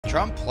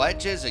Trump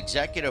pledges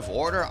executive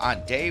order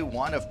on day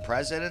one of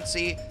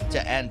presidency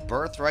to end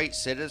birthright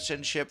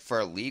citizenship for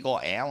illegal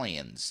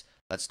aliens.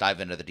 Let's dive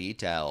into the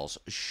details,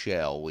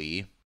 shall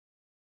we?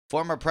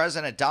 Former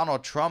President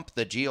Donald Trump,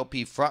 the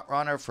GOP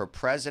frontrunner for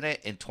president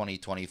in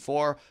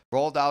 2024,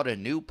 rolled out a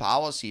new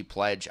policy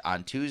pledge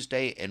on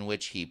Tuesday in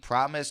which he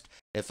promised,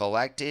 if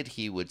elected,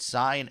 he would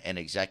sign an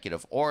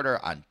executive order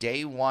on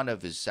day one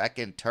of his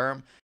second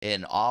term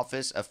in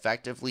office,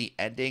 effectively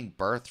ending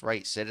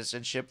birthright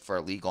citizenship for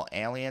illegal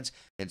aliens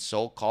and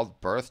so-called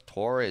birth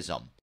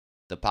tourism.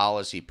 The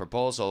policy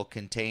proposal,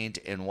 contained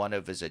in one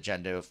of his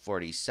Agenda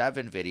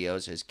 47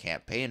 videos his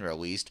campaign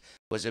released,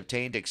 was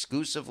obtained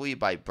exclusively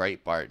by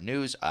Breitbart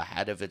News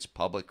ahead of its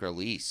public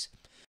release.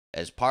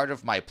 As part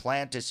of my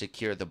plan to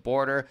secure the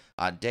border,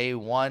 on day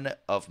one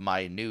of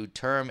my new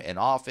term in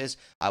office,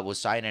 I will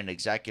sign an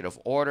executive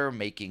order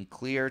making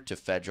clear to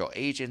federal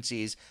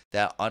agencies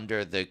that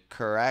under the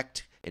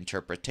correct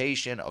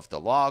interpretation of the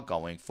law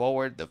going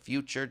forward, the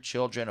future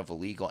children of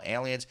illegal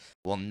aliens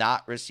will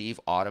not receive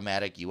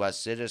automatic U.S.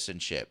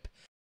 citizenship,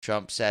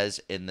 Trump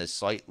says in the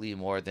slightly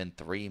more than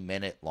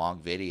 3-minute long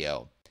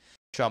video.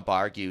 Trump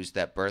argues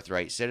that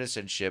birthright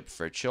citizenship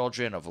for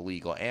children of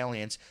illegal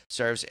aliens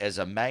serves as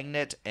a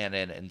magnet and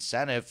an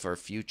incentive for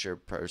future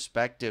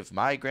prospective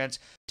migrants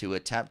to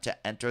attempt to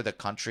enter the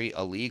country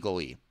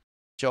illegally.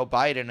 Joe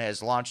Biden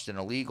has launched an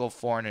illegal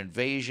foreign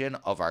invasion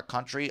of our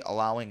country,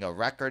 allowing a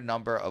record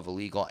number of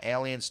illegal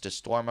aliens to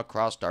storm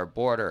across our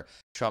border,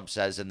 Trump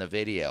says in the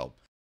video.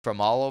 From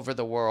all over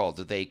the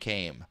world, they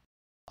came.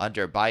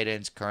 Under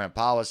Biden's current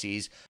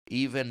policies,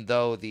 even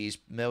though these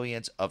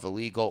millions of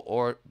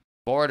illegal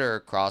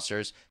border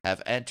crossers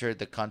have entered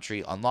the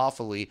country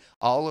unlawfully,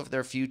 all of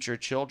their future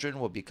children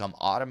will become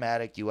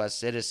automatic U.S.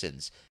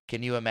 citizens.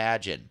 Can you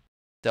imagine?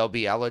 They'll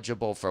be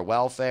eligible for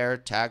welfare,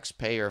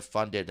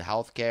 taxpayer-funded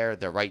health care,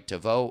 the right to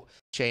vote,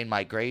 chain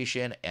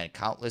migration, and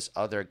countless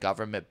other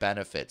government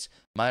benefits,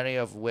 many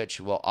of which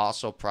will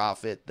also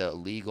profit the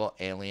illegal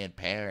alien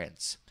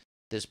parents.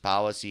 This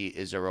policy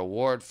is a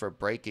reward for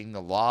breaking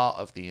the law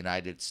of the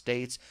United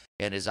States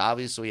and is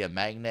obviously a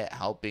magnet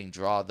helping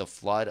draw the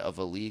flood of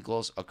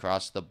illegals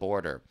across the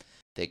border.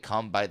 They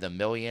come by the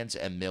millions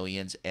and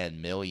millions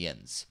and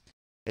millions.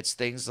 It's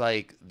things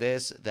like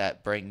this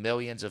that bring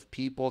millions of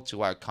people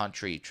to our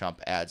country,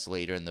 Trump adds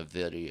later in the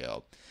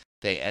video.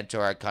 They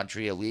enter our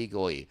country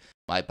illegally.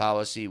 My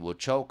policy will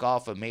choke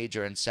off a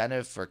major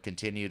incentive for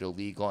continued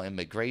illegal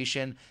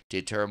immigration,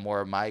 deter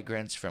more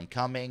migrants from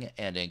coming,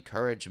 and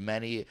encourage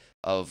many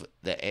of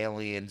the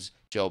aliens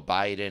Joe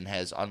Biden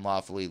has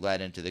unlawfully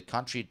led into the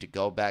country to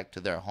go back to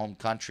their home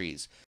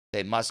countries.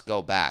 They must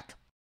go back.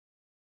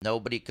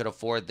 Nobody could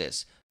afford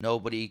this.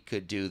 Nobody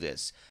could do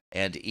this.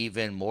 And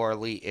even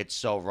morally, it's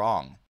so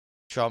wrong.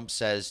 Trump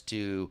says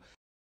too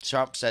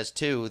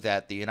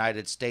that the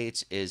United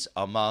States is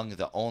among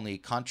the only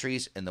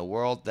countries in the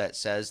world that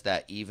says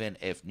that even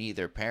if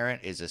neither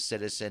parent is a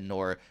citizen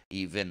nor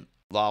even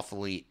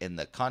lawfully in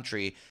the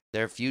country,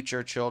 their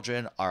future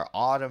children are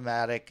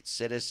automatic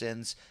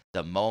citizens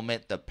the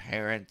moment the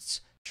parents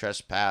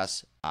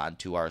trespass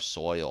onto our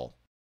soil.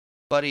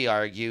 But he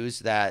argues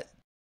that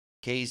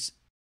case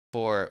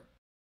for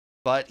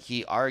birthright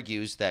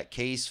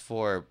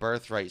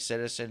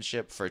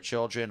citizenship for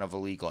children of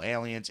illegal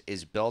aliens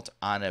is built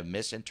on a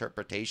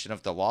misinterpretation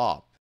of the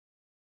law.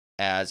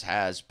 As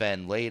has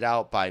been laid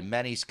out by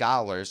many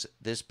scholars,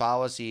 this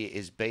policy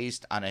is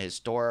based on a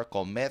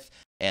historical myth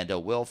and a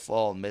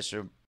willful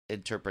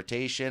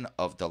misinterpretation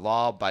of the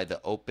law by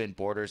the open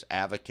borders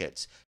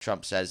advocates,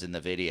 Trump says in the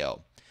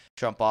video.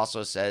 Trump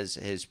also says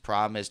his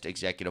promised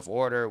executive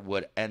order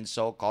would end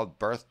so-called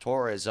birth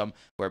tourism,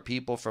 where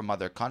people from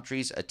other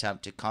countries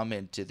attempt to come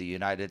into the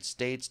United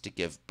States to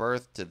give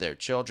birth to their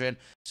children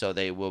so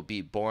they will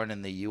be born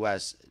in the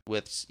U.S.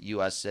 with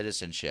U.S.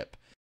 citizenship.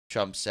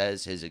 Trump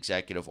says his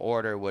executive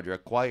order would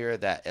require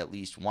that at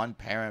least one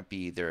parent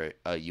be either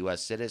a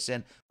U.S.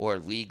 citizen or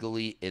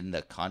legally in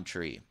the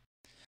country.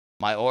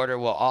 My order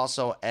will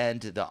also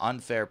end the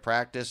unfair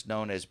practice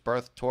known as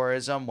birth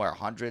tourism, where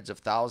hundreds of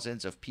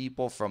thousands of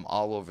people from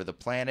all over the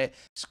planet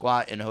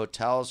squat in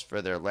hotels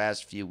for their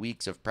last few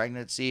weeks of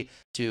pregnancy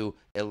to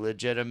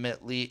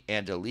illegitimately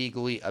and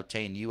illegally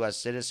obtain U.S.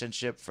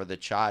 citizenship for the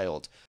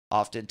child,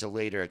 often to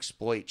later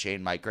exploit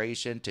chain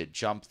migration to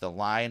jump the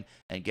line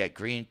and get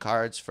green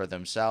cards for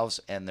themselves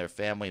and their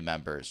family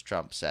members,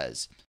 Trump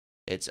says.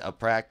 It's a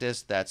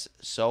practice that's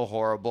so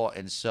horrible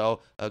and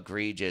so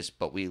egregious,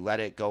 but we let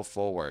it go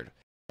forward.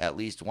 At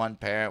least one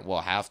parent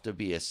will have to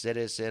be a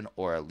citizen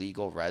or a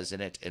legal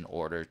resident in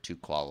order to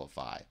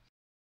qualify.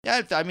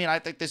 Yeah, I mean, I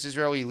think this is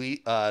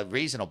really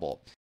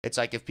reasonable. It's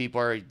like if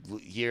people are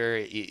here,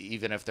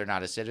 even if they're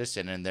not a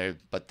citizen, and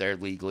they're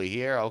legally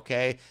here,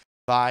 okay,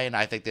 fine.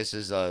 I think this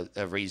is a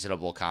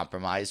reasonable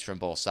compromise from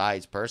both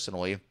sides,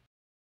 personally.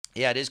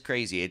 Yeah, it is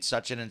crazy. It's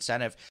such an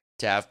incentive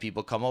to have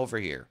people come over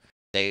here.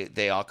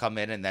 They all come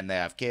in and then they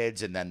have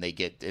kids and then they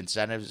get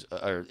incentives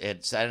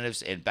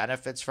and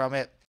benefits from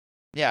it.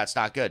 Yeah, it's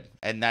not good.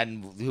 And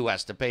then who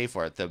has to pay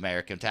for it? The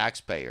American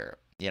taxpayer,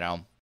 you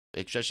know?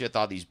 especially with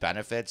all these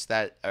benefits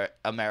that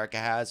America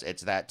has.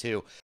 It's that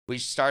too. We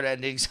should start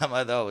ending some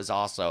of those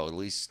also, at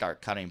least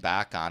start cutting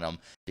back on them,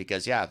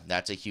 because yeah,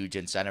 that's a huge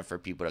incentive for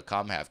people to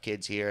come have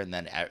kids here, and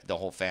then the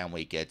whole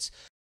family gets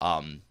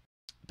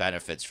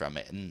benefits from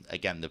it. And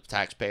again, the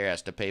taxpayer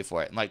has to pay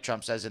for it. And like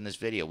Trump says in this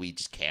video, we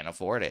just can't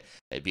afford it.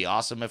 It'd be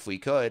awesome if we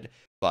could,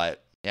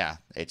 but yeah,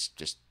 it's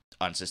just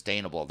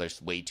unsustainable.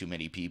 There's way too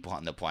many people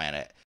on the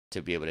planet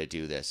to be able to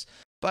do this.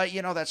 But,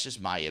 you know, that's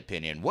just my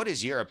opinion. What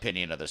is your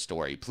opinion of the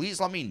story? Please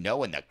let me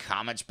know in the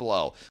comments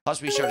below. Plus,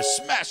 be sure to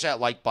smash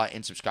that like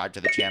button, subscribe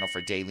to the channel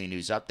for daily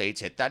news updates,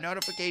 hit that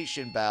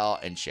notification bell,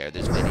 and share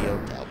this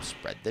video to help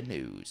spread the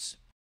news.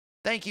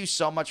 Thank you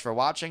so much for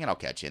watching, and I'll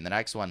catch you in the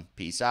next one.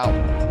 Peace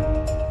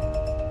out.